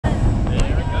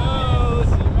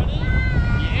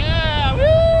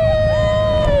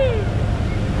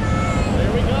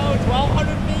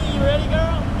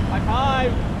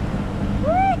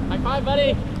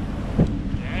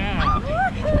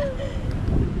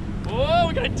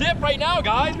gonna dip right now,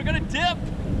 guys. We're gonna dip.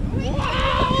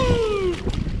 Wow!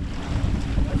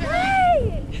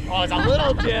 Oh, it's a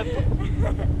little dip.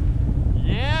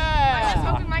 Yeah. I was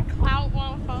hoping my clout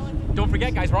won't fall into. Don't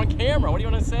forget, guys, we're on camera. What do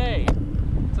you want to say?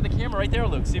 So the camera right there,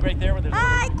 Luke. See right there where there's.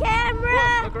 Hi,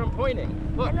 camera. Look where I'm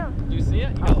pointing. Look. I know. Do you see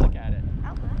it? You gotta look at it.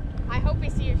 I hope we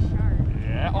see a shark.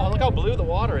 Yeah. Oh, look how blue the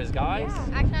water is, guys. Yeah.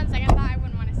 Actually, on second thought, I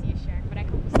wouldn't want to see a shark, but I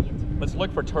hope we see it too. Let's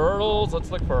look for turtles.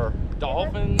 Let's look for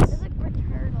dolphins. Let's look for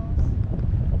turtles.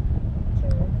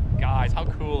 Guys, how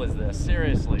cool is this?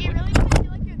 Seriously. You really doesn't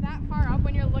feel like you're that far up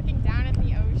when you're looking down at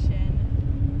the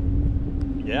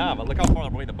ocean. Yeah, but look how far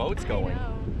away the boat's going. I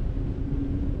know.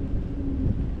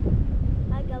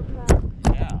 My GoPro.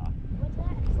 Yeah. What's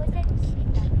that? What's that?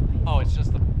 Oh, it's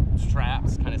just the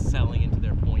straps kind of settling into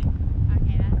their point.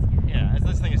 Okay, that's good. Yeah, as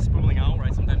this thing is spooling out,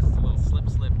 right? Sometimes it's a little slip,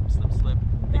 slip, slip, slip.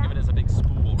 Think of it as a big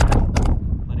spool,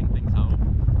 right? Letting things out.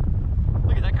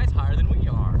 Look at that guy's higher than we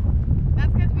are.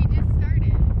 That's because we just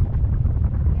started.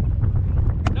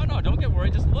 No, don't get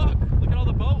worried. Just look. Look at all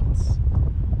the boats.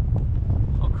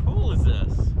 How cool is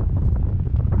this?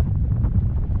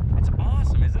 It's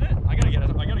awesome, isn't it? I gotta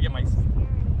get my.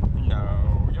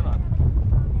 No, you're not.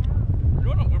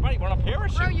 We're on a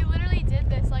parachute. Bro, you literally did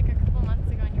this like a couple months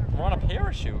ago and you were. We're on a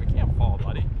parachute. We can't fall,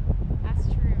 buddy. That's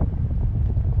true.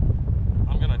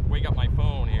 I'm gonna wake up my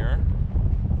phone here.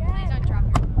 Please don't drop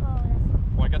your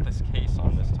phone. Well, I got this case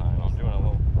on this time. I'm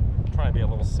trying to be a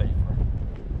little safer.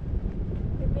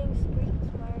 You're being street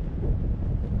smart.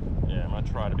 Yeah, I'm gonna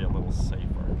try to be a little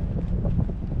safer.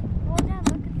 Well, Dad,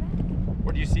 look at that.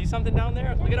 Where do you see something down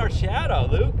there? Look at our shadow,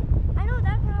 Luke. I know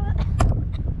that probably.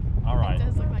 All right. It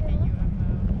does look like a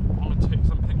UFO. I'm gonna take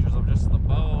some pictures of just the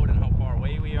boat and how far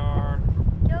away we are.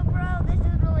 Yo, bro, this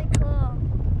is really cool.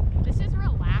 This is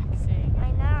relaxing.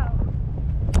 I know.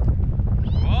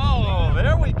 Whoa,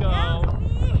 there we go. Help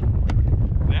me.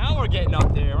 Now we're getting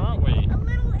up there, aren't we? A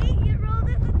little 8-year-old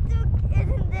isn't this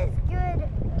good?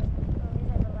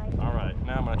 All right,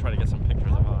 now I'm gonna try to get some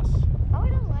pictures of us Oh,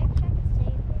 the life check is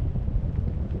safe.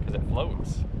 because it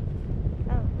floats.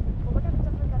 Oh, but what if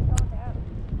something got fall down?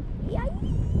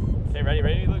 Yikes. Okay,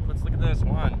 ready, Luke? Let's look at this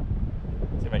one.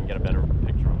 See if I can get a better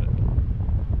picture of it.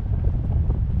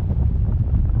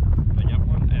 Did I get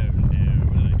one? Oh no,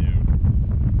 what did I do?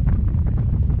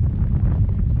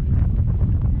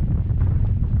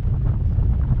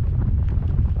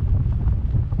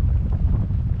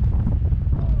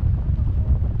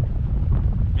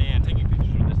 Man, taking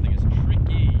pictures with this thing is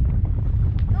tricky.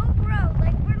 Go, bro.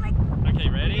 Like, we're like, Okay,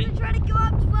 ready? we're gonna try to go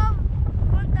up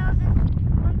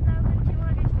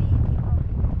 1,200 feet.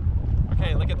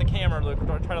 Okay, look at the camera, Luke.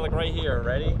 Try to look right here.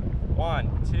 Ready?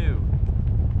 1, 2.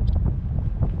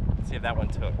 Let's see if that one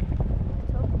took.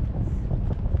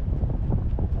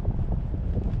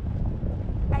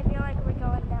 I feel like we're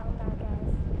going down now, guys.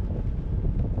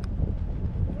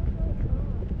 This is really cool.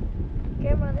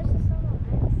 Grandma, this is so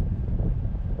nice.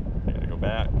 I gotta go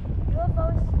back.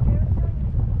 UFOs.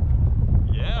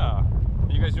 Yeah.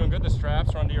 You guys doing good? The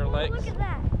straps are under your legs. Look at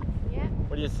that. Yeah.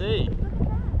 What do you see? Look at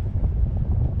that.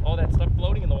 All that stuff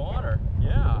floating in the water.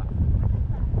 Yeah.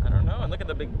 I don't know. And look at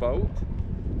the big boat.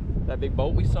 That big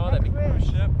boat we saw, that big cruise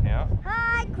ship. Yeah.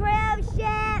 Hi, cruise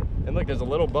ship. And look, there's a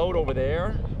little boat over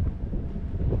there.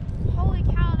 Holy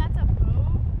cow, that's a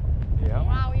boat? Yeah.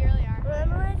 Wow, we really are.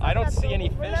 Remember I don't thought see that any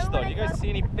boat- fish remember though. when Do you I guys thought- see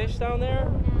any fish down there?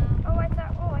 Oh, I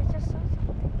just saw something.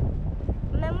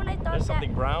 Remember when I thought There's that?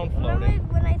 something ground Remember floating.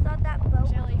 when I thought that boat?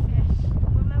 Jellyfish.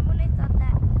 Remember when I thought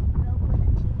that boat was a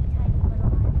teeny tiny little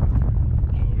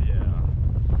island? Oh yeah.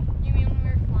 You mean when we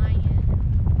were flying in?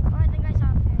 Oh, I think I saw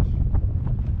a fish.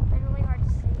 They're really hard to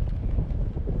see.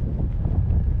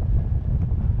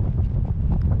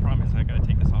 Problem is I gotta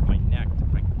take this off my neck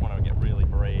if I want to get really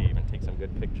brave and take some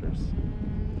good pictures.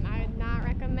 I would not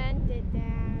recommend it,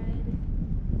 Dad.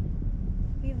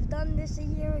 We've done this a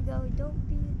year ago. Don't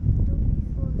be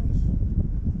foolish.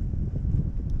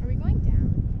 Are we going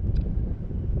down?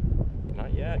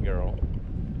 Not yet, girl.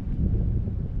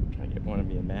 I'm trying to get one of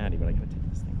me and Maddie, but I gotta take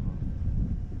this thing off.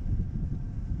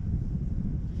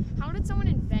 How did someone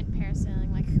invent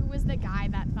parasailing? Like, who was the guy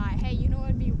that thought, hey, you know what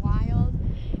would be wild?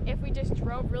 If we just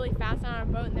drove really fast on a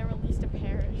boat and then released a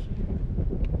parachute.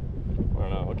 I don't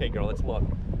know. Okay, girl, let's look.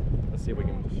 Let's see if we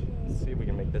can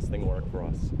make this thing work for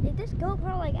us. Is this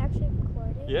GoPro like actually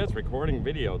recording? Yeah, it's recording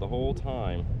video the whole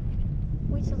time.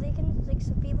 Wait, so they can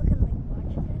so people can like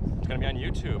watch this? It's gonna be on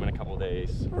YouTube in a couple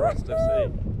days for us to see.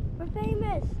 We're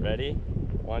famous. Ready?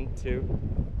 1, 2.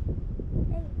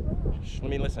 Hey, look. Shh, let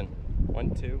me listen.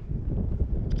 1, 2.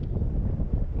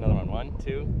 Another one. 1,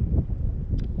 2.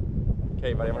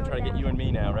 Okay, buddy, I'm gonna try to get you and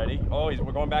me now. Ready? Oh,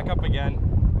 we're going back up again.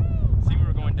 See, we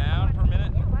were going going down for a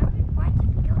minute. Yeah, why did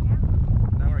we go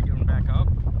down? Now we're going back up.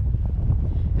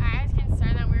 I was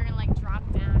concerned that we were gonna like drop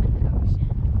down in the ocean,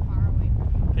 far away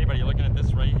from Okay, buddy, you're looking at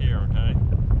this right here, okay?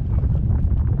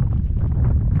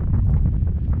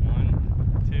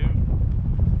 1, 2.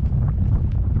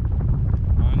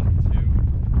 1, 2.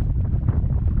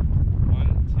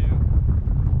 1, 2.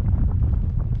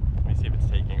 Let me see if it's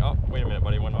taking. Oh, wait a minute,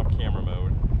 buddy. Went off camera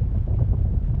mode.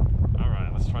 All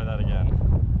right, let's try that again.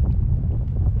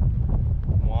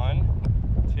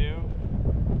 1, 2.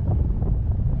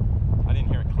 I didn't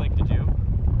hear it click, did you?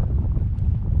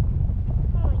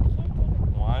 Oh, I can't take it.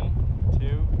 1,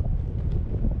 2.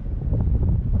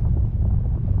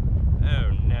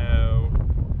 Oh no.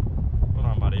 Hold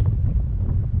on, buddy.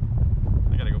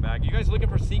 I gotta go back. You guys looking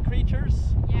for sea creatures?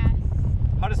 Yes.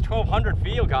 How does 1200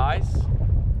 feel, guys? This feels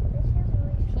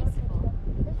really short. Peaceful.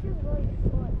 This feels really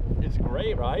short. It's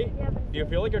great, right? Yeah, but Do you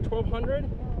feel like you're 1200?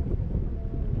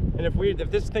 And if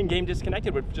this thing game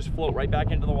disconnected, we'd just float right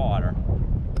back into the water.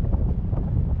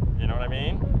 You know what I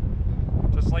mean?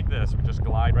 Just like this, we just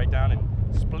glide right down and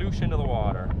sploosh into the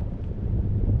water.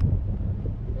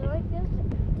 It really feels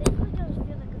this really doesn't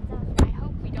feel like it's that. I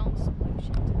hope we don't sploosh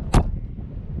into the water.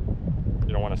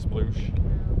 You don't want to sploosh? No.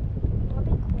 That'd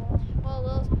be cool. Well, a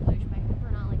little sploosh, but I hope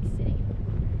we're not like sitting in the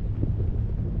water.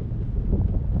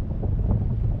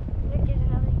 Look at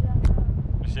another UFO.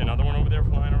 You see another one over there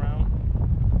flying around?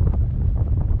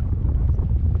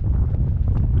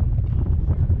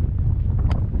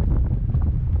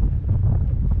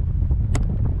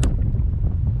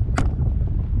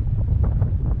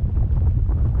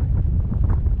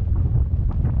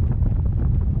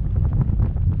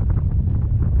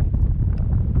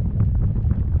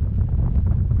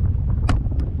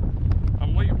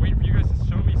 I'm waiting for you guys to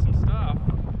show me some stuff.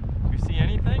 Do you see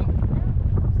anything?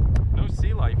 No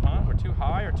sea life, huh? Or too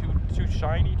high, or too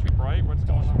shiny, too bright? What's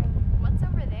going on? What's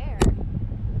over there?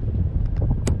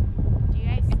 Do you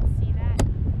guys see that?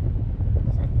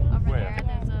 So I think Over Where? there,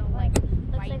 there's a like Looks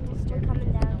white like we're disturbance coming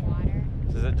in the down. water.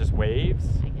 Is it just waves?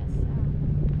 I guess so.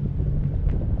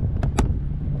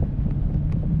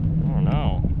 Oh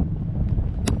no.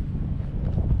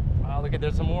 Wow, look at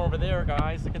there's some more over there,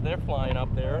 guys. Look at they're flying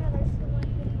up there. yeah, there's the one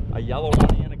here. A yellow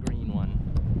one and a green one.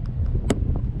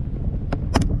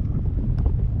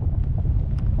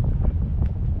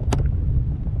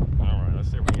 Alright, let's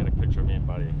see if we can get a picture of me and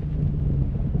Buddy. I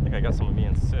think I got some of me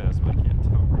and Sis, but I can't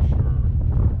tell for sure.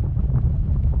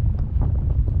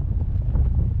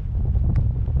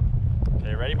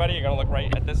 Okay, ready, buddy? You're gonna look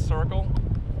right at this circle.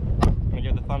 I'm gonna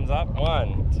give the thumbs up.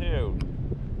 1, 2.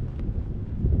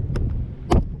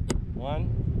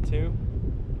 1, 2.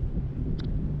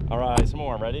 All right, some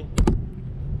more. Ready?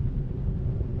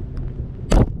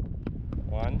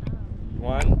 1,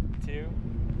 1, 2.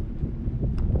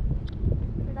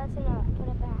 That's enough. Put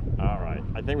it back. All right.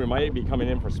 I think we might be coming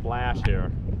in for splash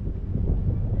here.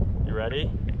 You ready?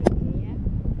 Yeah.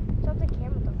 Let's hope the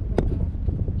camera doesn't get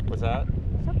that. What's that?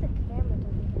 Let's hope the camera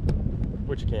doesn't get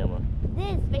Which camera?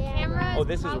 that. The camera. Oh,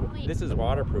 probably, this is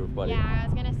waterproof, buddy. Yeah, I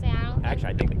was gonna say I don't. Actually,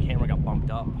 I think the camera got bumped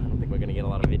up. I don't think we're gonna get a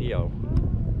lot of video.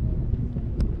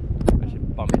 I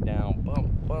should bump it down.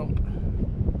 Bump, bump.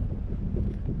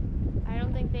 I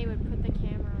don't think they would put the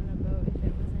camera on the boat if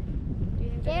it wasn't. Do you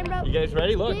think? they're Camera. You guys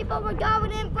ready? Look. People were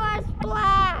going in for a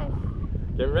splash.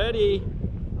 Get ready. gonna-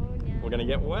 Oh no. We're gonna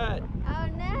get wet. Oh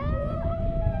no.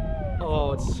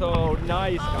 Oh, it's so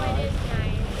nice, Oh, guys. it is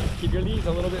nice. Keep your knees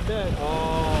a little bit bent.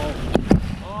 Oh,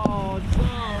 it's so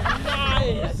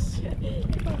nice.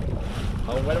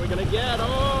 Oh, what are we gonna get?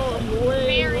 Oh, I'm way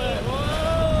Very. wet.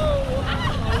 Whoa!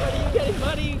 Wow. What are you getting,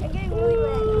 buddy? I'm getting really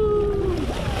wet. Woo.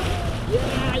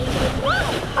 Yeah, you're getting wet.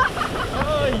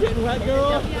 Oh, you're getting wet,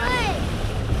 girl. Good.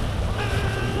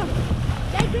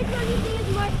 That good one you think is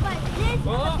more fun. This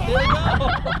Oh, okay. there we go.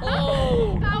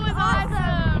 Oh. That was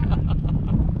awesome.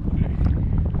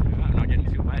 You're not getting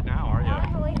too wet now, are That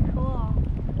you? was really cool.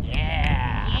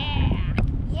 Yeah.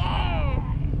 Yeah. Yeah.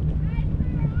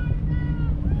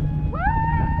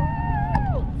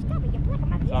 Woo! Stop it, you're blocking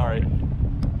my view. Sorry.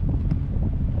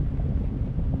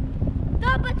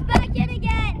 Stop us back in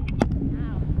again.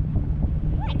 Wow.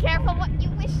 Be careful what you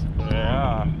wish for.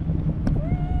 Yeah.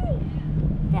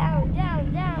 Down,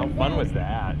 down, down. How fun was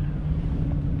that?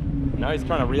 Now he's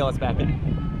trying to reel us back in.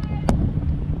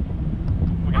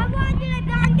 We're I gonna want you to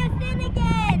dunk us in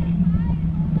again.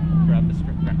 grab the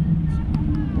strap.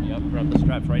 Yep, grab the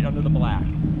straps right under the black.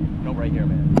 No, right here,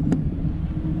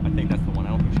 man. I think that's the one. I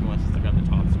don't think she wants us to grab the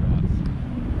top straps.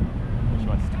 She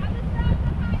wants to.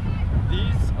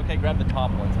 These? Okay, grab the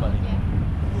top ones, buddy.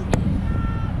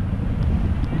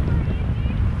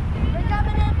 We're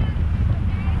coming in.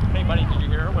 Hey, buddy, did you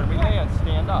hear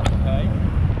stand up,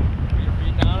 okay?